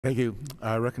Thank you.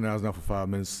 I recognize now for 5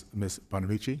 minutes Ms.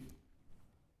 Bonamici.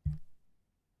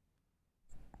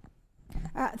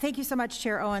 Thank you so much,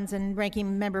 Chair Owens and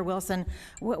Ranking Member Wilson.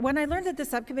 When I learned that the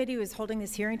subcommittee was holding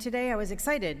this hearing today, I was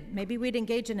excited. Maybe we'd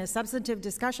engage in a substantive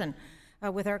discussion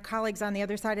with our colleagues on the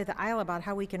other side of the aisle about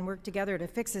how we can work together to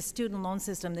fix a student loan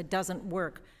system that doesn't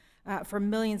work for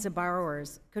millions of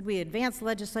borrowers. Could we advance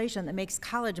legislation that makes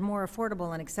college more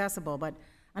affordable and accessible? But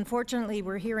unfortunately,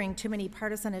 we're hearing too many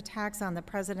partisan attacks on the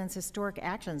president's historic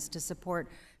actions to support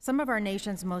some of our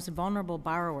nation's most vulnerable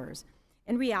borrowers.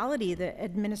 In reality, the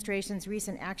administration's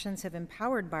recent actions have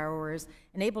empowered borrowers,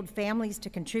 enabled families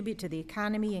to contribute to the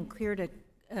economy, and cleared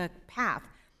a path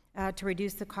to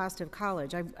reduce the cost of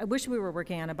college. I wish we were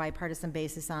working on a bipartisan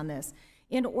basis on this.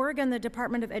 In Oregon, the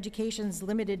Department of Education's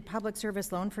limited public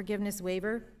service loan forgiveness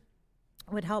waiver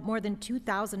would help more than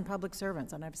 2,000 public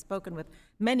servants, and I've spoken with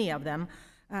many of them,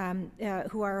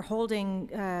 who are holding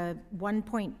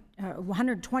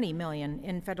 $120 million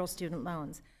in federal student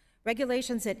loans.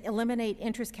 Regulations that eliminate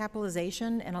interest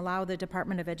capitalization and allow the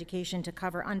Department of Education to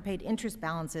cover unpaid interest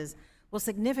balances will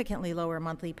significantly lower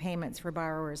monthly payments for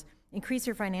borrowers, increase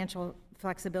their financial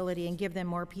flexibility, and give them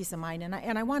more peace of mind.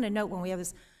 And I want to note, when we have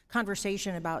this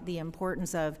conversation about the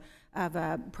importance of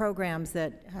programs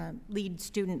that lead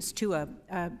students to a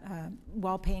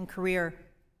well-paying career,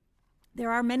 there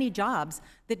are many jobs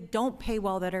that don't pay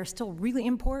well that are still really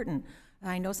important.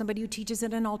 I know somebody who teaches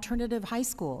at an alternative high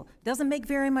school. Doesn't make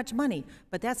very much money,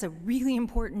 but that's a really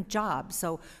important job.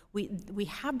 So we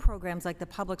have programs like the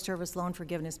Public Service Loan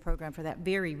Forgiveness Program for that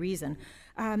very reason.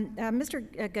 Mr.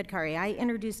 Gadkari, I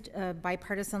introduced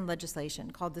bipartisan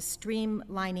legislation called the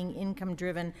Streamlining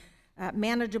Income-Driven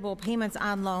Manageable Payments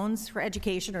on Loans for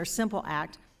Education, or SIMPLE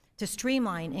Act, to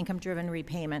streamline income-driven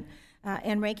repayment.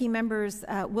 And Ranking Members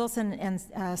Wilson and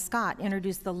Scott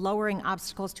introduced the Lowering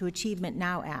Obstacles to Achievement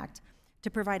Now Act, to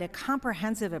provide a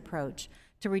comprehensive approach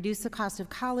to reduce the cost of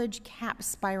college, cap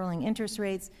spiraling interest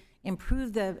rates,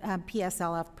 improve the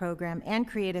PSLF program, and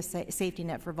create a safety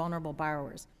net for vulnerable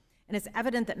borrowers. And it's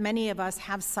evident that many of us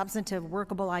have substantive,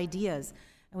 workable ideas,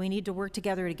 and we need to work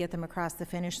together to get them across the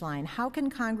finish line. How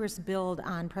can Congress build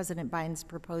on President Biden's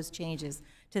proposed changes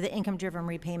to the income-driven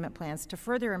repayment plans to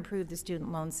further improve the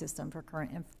student loan system for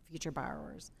current and future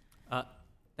borrowers?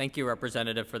 Thank you,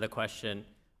 Representative, for the question.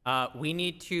 We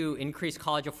need to increase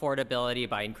college affordability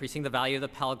by increasing the value of the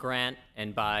Pell Grant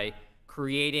and by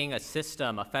creating a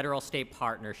system, a federal-state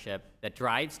partnership that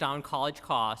drives down college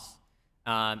costs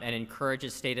and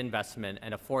encourages state investment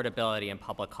and affordability in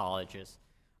public colleges.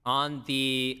 On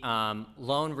the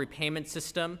loan repayment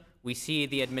system, we see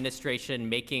the administration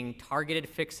making targeted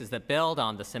fixes that build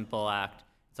on the SIMPLE Act,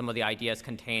 some of the ideas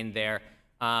contained there,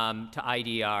 to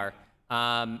IDR.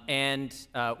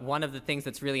 One of the things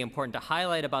that's really important to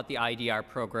highlight about the IDR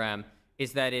program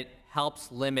is that it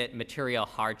helps limit material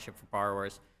hardship for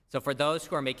borrowers. So for those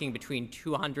who are making between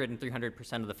 200 and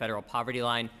 300% of the federal poverty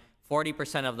line,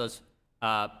 40% of those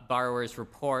borrowers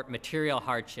report material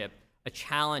hardship, a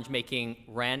challenge making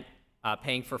rent,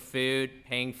 paying for food,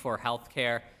 paying for health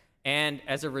care. And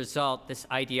as a result, this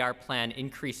IDR plan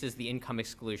increases the income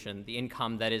exclusion, the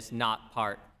income that is not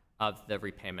part of the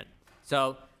repayment.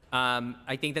 So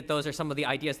I think that those are some of the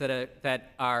ideas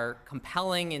that are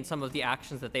compelling in some of the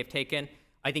actions that they've taken.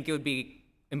 I think it would be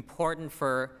important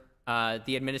for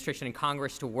the administration and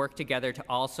Congress to work together to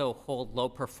also hold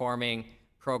low-performing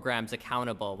programs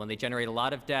accountable when they generate a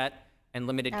lot of debt and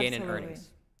limited gain in earnings.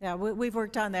 Yeah, we've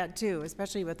worked on that too,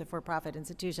 especially with the for-profit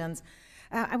institutions.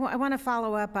 I want to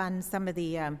follow up on some of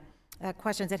the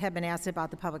questions that have been asked about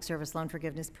the Public Service Loan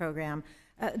Forgiveness Program.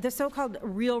 The so-called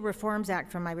Real Reforms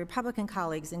Act from my Republican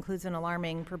colleagues includes an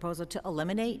alarming proposal to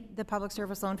eliminate the Public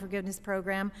Service Loan Forgiveness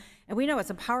Program, and we know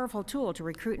it's a powerful tool to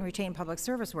recruit and retain public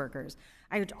service workers.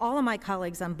 I urge all of my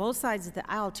colleagues on both sides of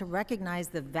the aisle to recognize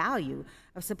the value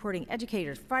of supporting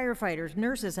educators, firefighters,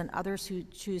 nurses, and others who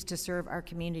choose to serve our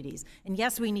communities. And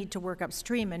yes, we need to work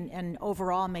upstream and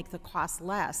overall make the cost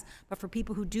less, but for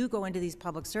people who do go into these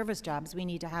public service jobs, we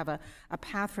need to have a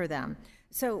path for them.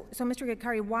 So Mr.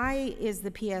 Gadkari, why is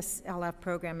the PSLF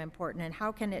program important, and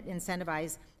how can it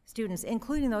incentivize students,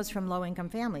 including those from low-income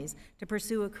families, to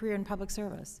pursue a career in public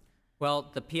service?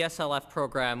 Well, the PSLF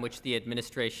program, which the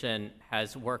administration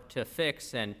has worked to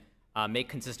fix and make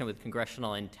consistent with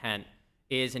congressional intent,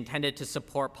 is intended to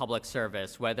support public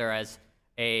service, whether as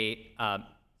in a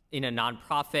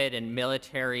nonprofit, in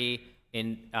military,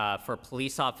 for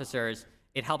police officers.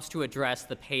 It helps to address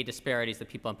the pay disparities that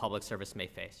people in public service may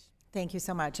face. Thank you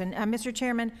so much. And Mr.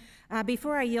 Chairman,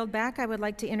 before I yield back, I would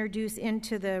like to introduce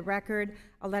into the record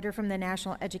a letter from the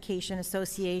National Education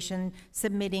Association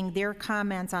submitting their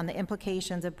comments on the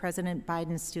implications of President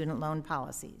Biden's student loan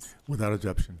policies. Without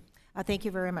objection. Thank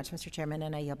you very much, Mr. Chairman,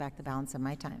 and I yield back the balance of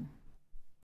my time.